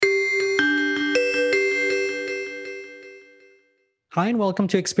Hi, and welcome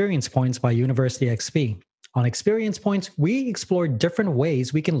to Experience Points by University XP. On Experience Points, we explore different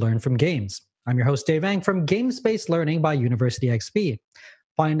ways we can learn from games. I'm your host, Dave Ang from Games Based Learning by University XP.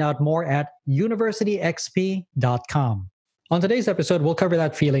 Find out more at universityxp.com. On today's episode, we'll cover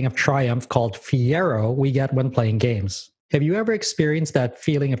that feeling of triumph called fiero we get when playing games. Have you ever experienced that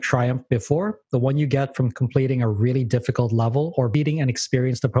feeling of triumph before? The one you get from completing a really difficult level or beating an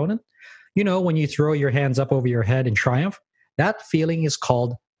experienced opponent? You know, when you throw your hands up over your head in triumph? That feeling is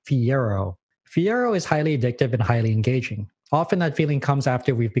called fiero. Fiero is highly addictive and highly engaging. Often that feeling comes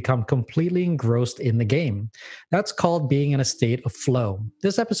after we've become completely engrossed in the game. That's called being in a state of flow.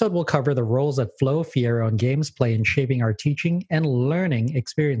 This episode will cover the roles that flow, fiero, and games play in shaping our teaching and learning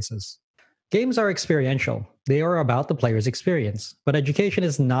experiences. Games are experiential. They are about the player's experience. But education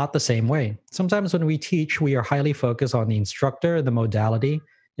is not the same way. Sometimes when we teach, we are highly focused on the instructor, the modality,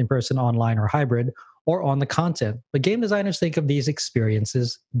 in person, online, or hybrid, or on the content. But game designers think of these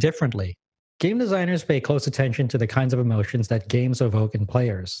experiences differently. Game designers pay close attention to the kinds of emotions that games evoke in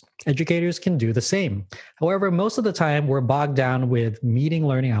players. Educators can do the same. However, most of the time, we're bogged down with meeting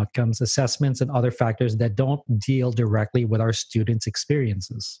learning outcomes, assessments, and other factors that don't deal directly with our students'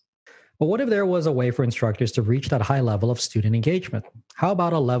 experiences. But what if there was a way for instructors to reach that high level of student engagement? How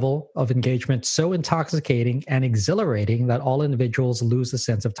about a level of engagement so intoxicating and exhilarating that all individuals lose a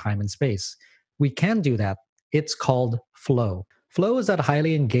sense of time and space? We can do that. It's called flow. Flow is that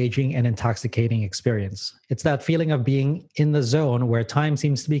highly engaging and intoxicating experience. It's that feeling of being in the zone where time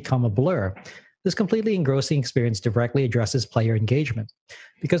seems to become a blur. This completely engrossing experience directly addresses player engagement,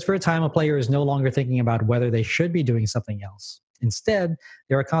 because for a time, a player is no longer thinking about whether they should be doing something else. Instead,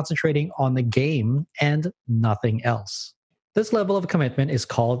 they are concentrating on the game and nothing else. This level of commitment is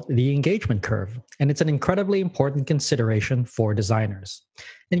called the engagement curve, and it's an incredibly important consideration for designers.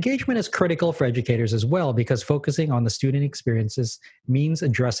 Engagement is critical for educators as well because focusing on the student experiences means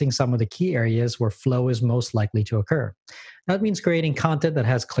addressing some of the key areas where flow is most likely to occur. That means creating content that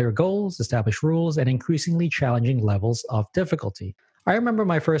has clear goals, established rules, and increasingly challenging levels of difficulty. I remember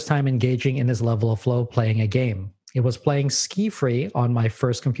my first time engaging in this level of flow playing a game. It was playing Ski Free on my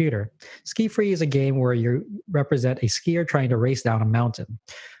first computer. Ski Free is a game where you represent a skier trying to race down a mountain.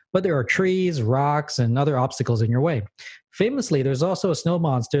 But there are trees, rocks, and other obstacles in your way. Famously, there's also a snow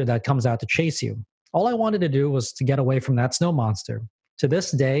monster that comes out to chase you. All I wanted to do was to get away from that snow monster. To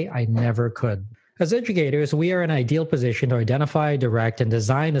this day, I never could. As educators, we are in an ideal position to identify, direct, and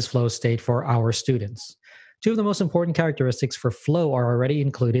design this flow state for our students. Two of the most important characteristics for flow are already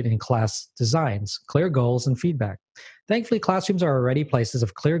included in class designs: clear goals and feedback. Thankfully, classrooms are already places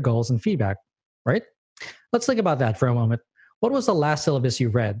of clear goals and feedback, right? Let's think about that for a moment. What was the last syllabus you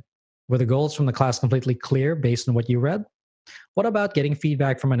read? Were the goals from the class completely clear based on what you read? What about getting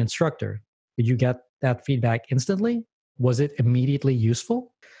feedback from an instructor? Did you get that feedback instantly? Was it immediately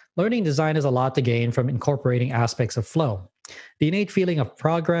useful? Learning design has a lot to gain from incorporating aspects of flow. The innate feeling of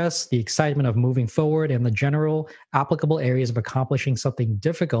progress, the excitement of moving forward, and the general applicable areas of accomplishing something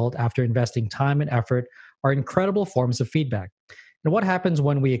difficult after investing time and effort are incredible forms of feedback. And what happens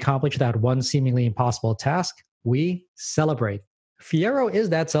when we accomplish that one seemingly impossible task? We celebrate. Fiero is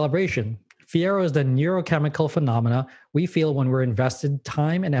that celebration. Fiero is the neurochemical phenomena we feel when we're invested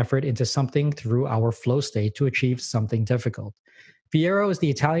time and effort into something through our flow state to achieve something difficult. Fiero is the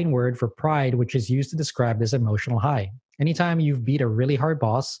Italian word for pride, which is used to describe this emotional high. Anytime you've beat a really hard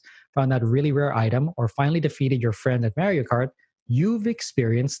boss, found that really rare item, or finally defeated your friend at Mario Kart, you've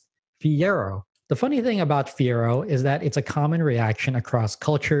experienced Fiero. The funny thing about Fiero is that it's a common reaction across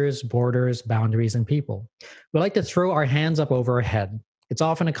cultures, borders, boundaries, and people. We like to throw our hands up over our head. It's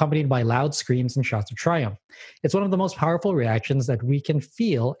often accompanied by loud screams and shouts of triumph. It's one of the most powerful reactions that we can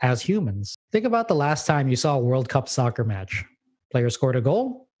feel as humans. Think about the last time you saw a World Cup soccer match. Player scored a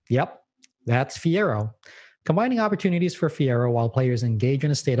goal? Yep, that's Fiero. Combining opportunities for Fiero while players engage in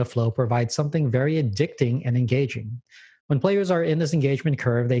a state of flow provides something very addicting and engaging. When players are in this engagement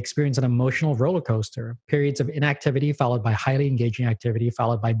curve, they experience an emotional roller coaster, periods of inactivity followed by highly engaging activity,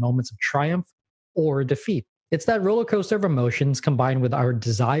 followed by moments of triumph or defeat. It's that roller coaster of emotions combined with our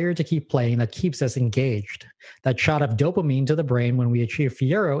desire to keep playing that keeps us engaged. That shot of dopamine to the brain when we achieve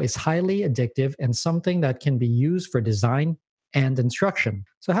Fiero is highly addictive and something that can be used for design and instruction.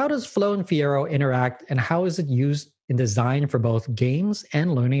 So how does Flow and Fiero interact, and how is it used in design for both games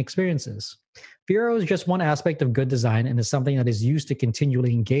and learning experiences? Fiero is just one aspect of good design and is something that is used to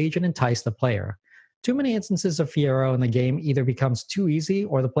continually engage and entice the player. Too many instances of Fiero in the game either becomes too easy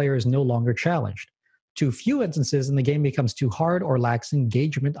or the player is no longer challenged. Too few instances and the game becomes too hard or lacks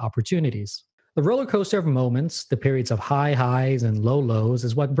engagement opportunities. The roller coaster of moments, the periods of high highs and low lows,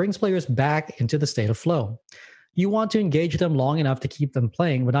 is what brings players back into the state of flow. You want to engage them long enough to keep them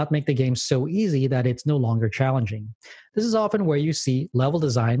playing, but not make the game so easy that it's no longer challenging. This is often where you see level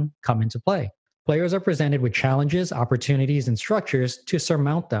design come into play. Players are presented with challenges, opportunities, and structures to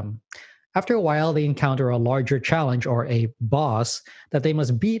surmount them. After a while, they encounter a larger challenge or a boss that they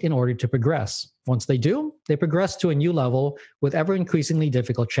must beat in order to progress. Once they do, they progress to a new level with ever increasingly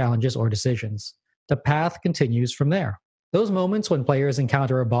difficult challenges or decisions. The path continues from there. Those moments when players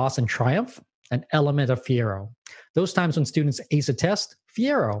encounter a boss and triumph, an element of Fiero. Those times when students ace a test,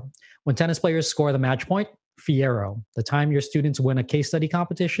 Fiero. When tennis players score the match point, Fiero. The time your students win a case study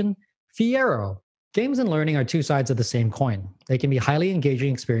competition, Fiero. Games and learning are two sides of the same coin. They can be highly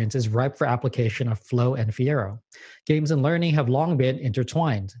engaging experiences ripe for application of flow and Fiero. Games and learning have long been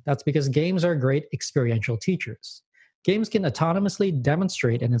intertwined. That's because games are great experiential teachers. Games can autonomously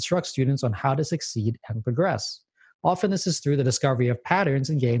demonstrate and instruct students on how to succeed and progress. Often this is through the discovery of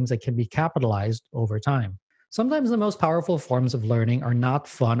patterns in games that can be capitalized over time. Sometimes the most powerful forms of learning are not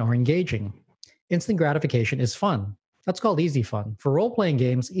fun or engaging. Instant gratification is fun. That's called easy fun. For role-playing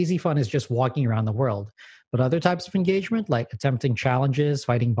games, easy fun is just walking around the world. But other types of engagement, like attempting challenges,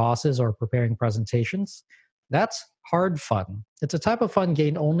 fighting bosses, or preparing presentations, that's hard fun. It's a type of fun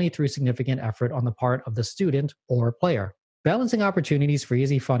gained only through significant effort on the part of the student or player. Balancing opportunities for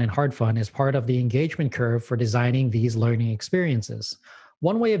easy fun and hard fun is part of the engagement curve for designing these learning experiences.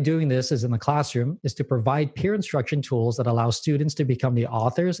 One way of doing this is in the classroom is to provide peer instruction tools that allow students to become the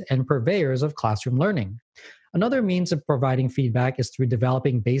authors and purveyors of classroom learning. Another means of providing feedback is through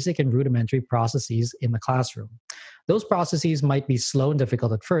developing basic and rudimentary processes in the classroom. Those processes might be slow and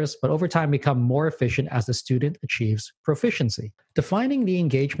difficult at first, but over time become more efficient as the student achieves proficiency. Defining the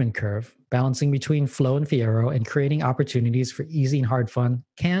engagement curve, balancing between flow and Fiero, and creating opportunities for easy and hard fun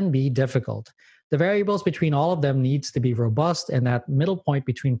can be difficult. The variables between all of them needs to be robust, and that middle point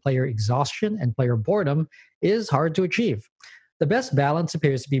between player exhaustion and player boredom is hard to achieve. The best balance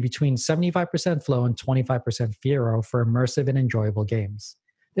appears to be between 75% flow and 25% Fiero for immersive and enjoyable games.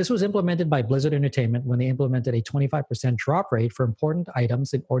 This was implemented by Blizzard Entertainment when they implemented a 25% drop rate for important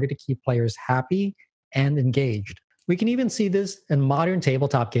items in order to keep players happy and engaged. We can even see this in modern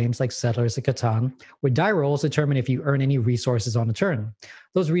tabletop games like Settlers of Catan, where die rolls determine if you earn any resources on a turn.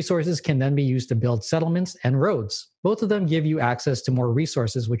 Those resources can then be used to build settlements and roads. Both of them give you access to more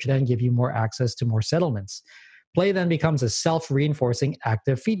resources, which then give you more access to more settlements. Play then becomes a self-reinforcing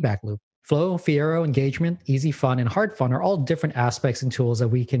active feedback loop. Flow, Fiero, engagement, easy fun, and hard fun are all different aspects and tools that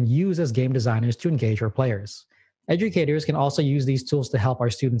we can use as game designers to engage our players. Educators can also use these tools to help our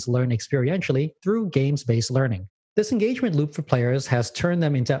students learn experientially through games-based learning. This engagement loop for players has turned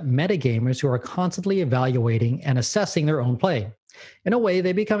them into metagamers who are constantly evaluating and assessing their own play. In a way,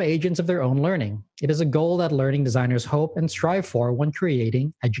 they become agents of their own learning. It is a goal that learning designers hope and strive for when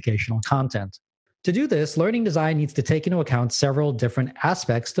creating educational content. To do this, learning design needs to take into account several different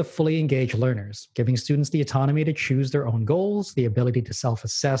aspects to fully engage learners, giving students the autonomy to choose their own goals, the ability to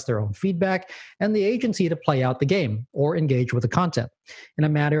self-assess their own feedback, and the agency to play out the game or engage with the content in a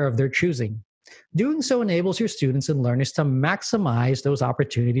matter of their choosing. Doing so enables your students and learners to maximize those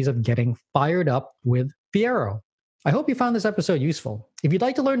opportunities of getting fired up with Fiero. I hope you found this episode useful. If you'd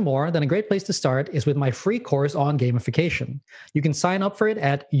like to learn more, then a great place to start is with my free course on gamification. You can sign up for it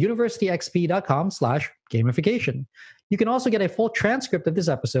at universityxp.com/gamification. You can also get a full transcript of this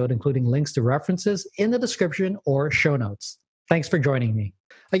episode, including links to references in the description or show notes. Thanks for joining me.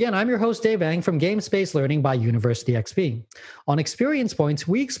 Again, I'm your host, Dave Ang from Game-Based Learning by University XP. On Experience Points,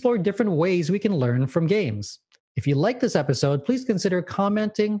 we explore different ways we can learn from games. If you like this episode, please consider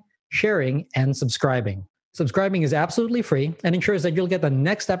commenting, sharing, and subscribing. Subscribing is absolutely free and ensures that you'll get the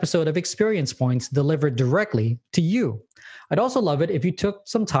next episode of Experience Points delivered directly to you. I'd also love it if you took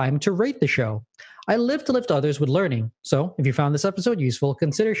some time to rate the show. I live to lift others with learning, so if you found this episode useful,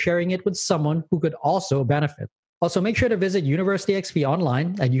 consider sharing it with someone who could also benefit. Also, make sure to visit University XP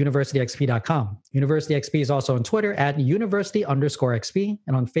online at universityxp.com. University XP is also on Twitter at university_XP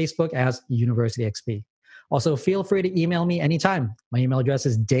and on Facebook as University XP. Also, feel free to email me anytime. My email address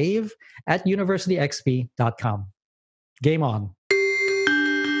is dave@universityxp.com. Game on.